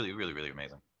know, it's really, really, really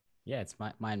amazing. Yeah, it's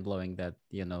mind blowing that,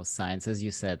 science, as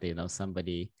you said,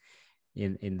 somebody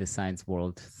in the science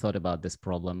world thought about this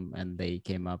problem and they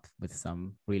came up with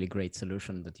some really great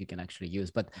solution that you can actually use.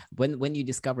 But when you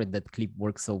discovered that Clip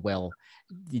works so well,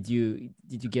 did you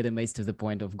get amazed to the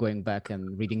point of going back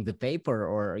and reading the paper,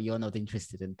 or you're not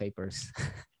interested in papers?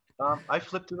 I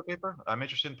flipped through the paper. I'm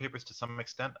interested in papers to some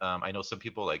extent. I know some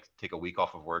people like take a week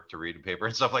off of work to read a paper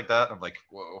and stuff like that. I'm like,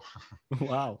 whoa.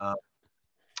 Wow.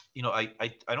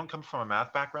 I don't come from a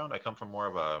math background. I come from more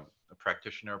of a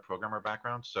practitioner, programmer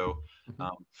background. So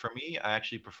for me, I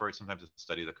actually prefer sometimes to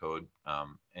study the code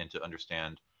and to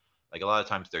understand. Like a lot of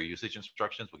times, their usage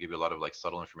instructions will give you a lot of like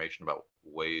subtle information about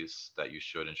ways that you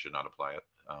should and should not apply it.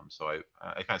 So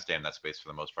I kind of stay in that space for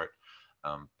the most part.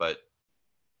 But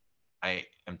I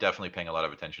am definitely paying a lot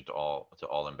of attention to all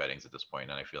embeddings at this point,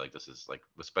 and I feel like this is like,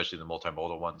 especially the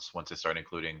multimodal ones. Once they start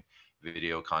including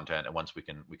video content, and once we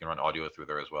can run audio through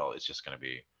there as well, it's just going to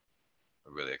be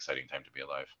a really exciting time to be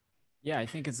alive. Yeah, I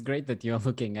think it's great that you're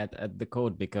looking at the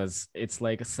code, because it's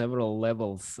like several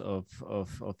levels of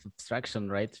abstraction,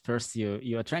 right? First,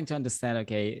 you are trying to understand,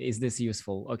 okay, is this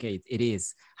useful? Okay, it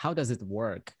is. How does it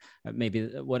work? Maybe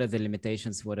what are the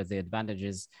limitations? What are the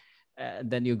advantages?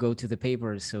 Then you go to the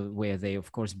papers, so where they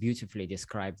of course beautifully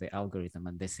describe the algorithm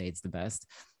and they say it's the best,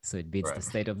 so it beats the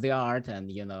state of the art and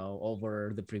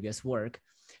over the previous work.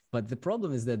 But the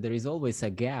problem is that there is always a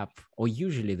gap, or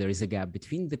usually there is a gap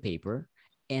between the paper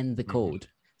and the code.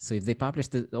 So if they publish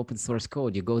the open source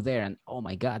code, you go there and oh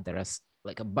my god, there is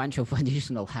like a bunch of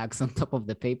additional hacks on top of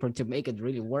the paper to make it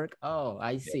really work. Oh,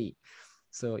 I see.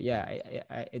 So yeah,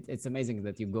 it's amazing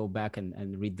that you go back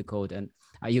and read the code. And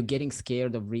are you getting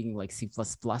scared of reading like C++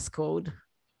 code?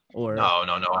 Or no.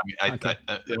 I mean, okay.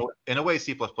 In a way,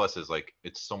 C++ is like,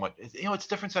 it's so much. It's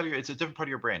different side of it's a different part of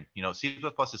your brain. C++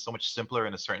 is so much simpler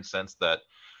in a certain sense that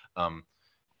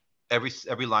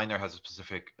every line there has a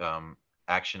specific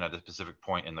action at a specific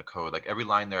point in the code. Like every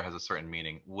line there has a certain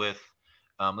meaning. With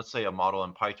let's say a model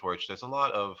in PyTorch, there's a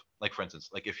lot of, like, for instance,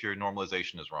 like if your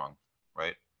normalization is wrong,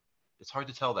 right? It's hard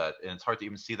to tell that, and it's hard to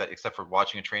even see that except for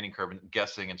watching a training curve and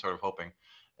guessing and sort of hoping.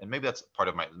 And maybe that's part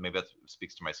of maybe that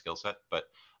speaks to my skill set. But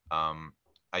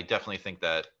I definitely think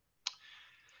that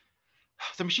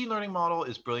the machine learning model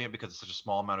is brilliant because it's such a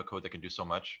small amount of code that can do so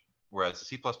much. Whereas the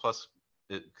C++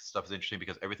 stuff is interesting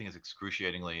because everything is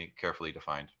excruciatingly carefully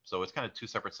defined. So it's kind of two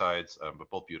separate sides, but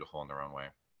both beautiful in their own way.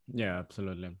 Yeah,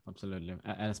 absolutely,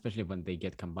 and especially when they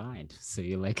get combined. So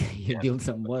you build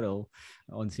some model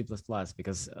on C++,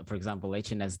 because for example,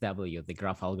 HNSW, the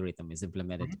graph algorithm, is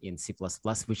implemented in C++,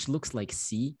 which looks like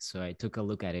C. So I took a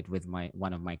look at it with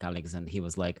one of my colleagues, and he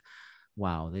was like,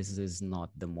 wow, this is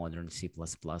not the modern C++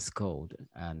 code.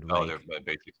 And they're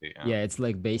basically, yeah, it's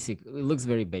like basic. It looks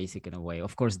very basic in a way.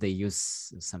 Of course, they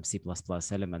use some C++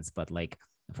 elements, but like,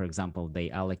 for example, they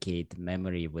allocate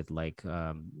memory with like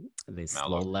this malloc.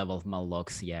 low level of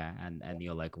mallocs. Yeah, and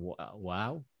you're like,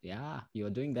 wow, yeah, you're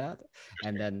doing that.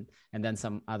 And then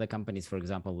some other companies, for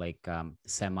example, like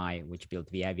Semi, which built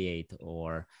Viaviate,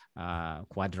 or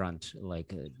Quadrant,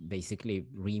 like basically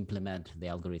re-implement the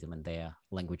algorithm in their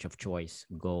language of choice,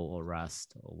 Go or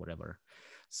Rust or whatever.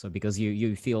 So because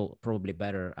you feel probably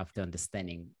better after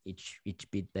understanding each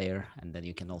bit there, and then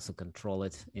you can also control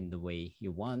it in the way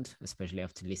you want, especially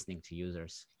after listening to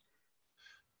users.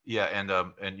 Yeah, and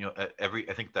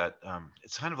I think that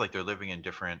it's kind of like they're living in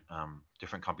different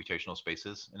computational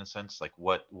spaces in a sense. Like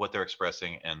what they're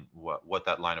expressing and what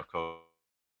that line of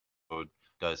code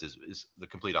does is the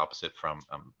complete opposite from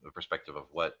the perspective of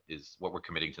what we're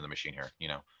committing to the machine here.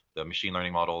 The machine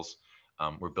learning models,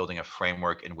 we're building a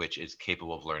framework in which it's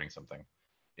capable of learning something.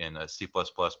 In a C++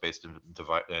 based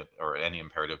or any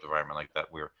imperative environment like that,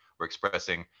 we're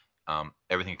expressing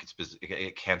everything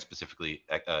it can specifically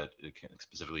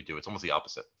do. It's almost the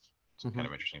opposite. It's kind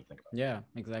of interesting to think about. Yeah,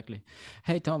 exactly.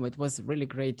 Hey, Tom, it was really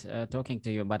great talking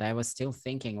to you, but I was still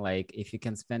thinking, like, if you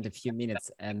can spend a few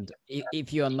minutes, and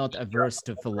if you are not averse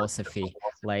to philosophy,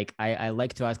 like I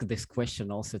like to ask this question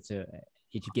also to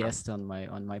each guest on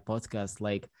my podcast,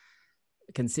 like,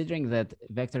 considering that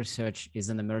vector search is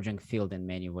an emerging field in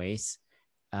many ways,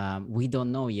 we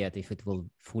don't know yet if it will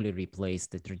fully replace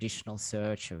the traditional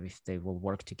search or if they will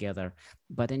work together.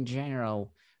 But in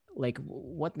general, like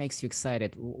what makes you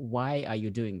excited? Why are you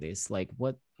doing this? Like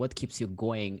what keeps you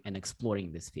going and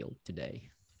exploring this field today?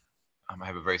 I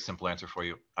have a very simple answer for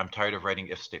you. I'm tired of writing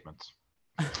if statements.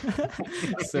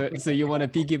 So you want to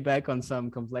piggyback on some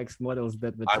complex models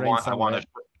that were trained I want somewhere? to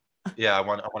yeah, I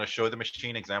want to show the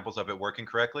machine examples of it working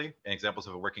correctly and examples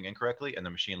of it working incorrectly, and the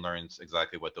machine learns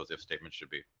exactly what those if statements should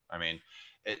be. I mean,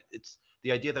 it's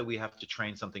the idea that we have to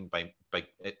train something by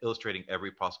illustrating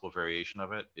every possible variation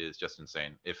of it is just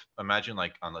insane. If imagine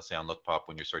like on, let's say on Lookpop,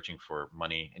 when you're searching for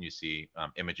money and you see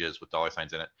images with dollar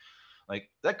signs in it, like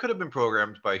that could have been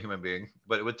programmed by a human being,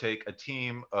 but it would take a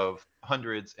team of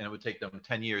hundreds and it would take them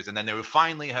 10 years, and then they would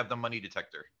finally have the money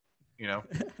detector, you know.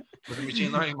 With a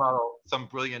machine learning model, some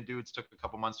brilliant dudes took a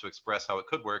couple months to express how it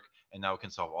could work, and now it can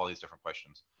solve all these different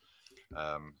questions.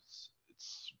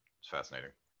 It's fascinating.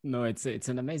 No, it's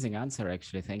an amazing answer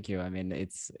actually. Thank you. I mean,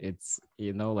 it's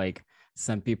you know, like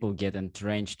some people get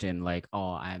entrenched in like,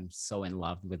 oh, I'm so in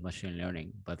love with machine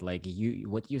learning, but like you,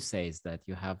 what you say is that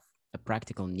you have a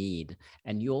practical need,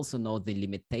 and you also know the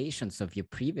limitations of your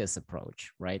previous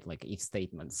approach, right? Like if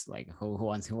statements, like who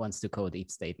wants to code if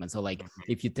statements? So like Mhm.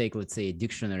 if you take, let's say, a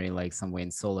dictionary like somewhere in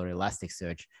Solr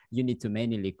Elasticsearch, you need to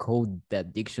manually code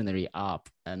that dictionary up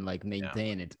and like Yeah.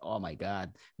 maintain it. Oh my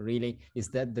God, really? Is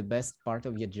that the best part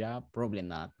of your job? Probably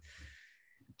not.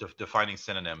 Defining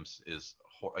synonyms is,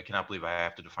 I cannot believe I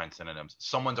have to define synonyms.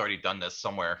 Someone's already done this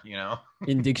somewhere, you know?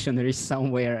 In dictionaries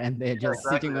somewhere, and they're Yeah, just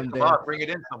exactly. sitting Like, on come their on, bring it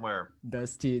in somewhere.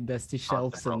 dusty Constant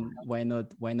shelves, problem. and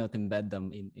why not embed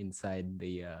them inside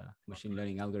the machine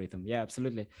learning algorithm? Yeah,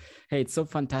 absolutely. Hey, it's so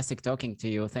fantastic talking to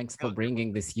you. Thanks That for was good.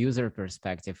 bringing this user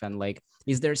perspective. And like,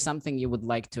 is there something you would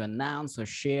like to announce or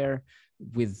share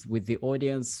with the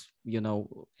audience? You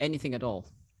know, anything at all?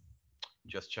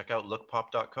 Just check out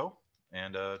lookpop.co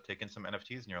and take in some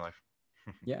NFTs in your life.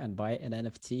 Yeah, and buy an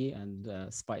NFT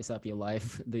and spice up your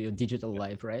life, your digital Yep.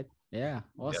 life, right? Yeah, Yep.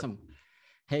 awesome.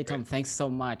 Hey, Great. Tom, thanks so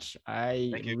much. I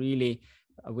Thank you. really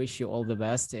wish you all the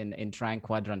best in trying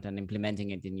Quadrant and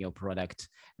implementing it in your product,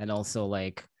 and also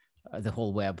like the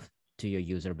whole web to your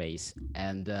user base.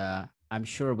 And I'm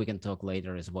sure we can talk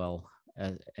later as well.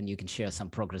 And you can share some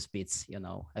progress bits, you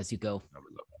know, as you go. I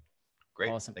would love that. Great.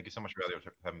 Awesome. Thank you so much for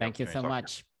having the Thank you opportunity so to talk.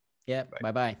 much. Yeah, Bye.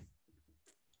 bye bye.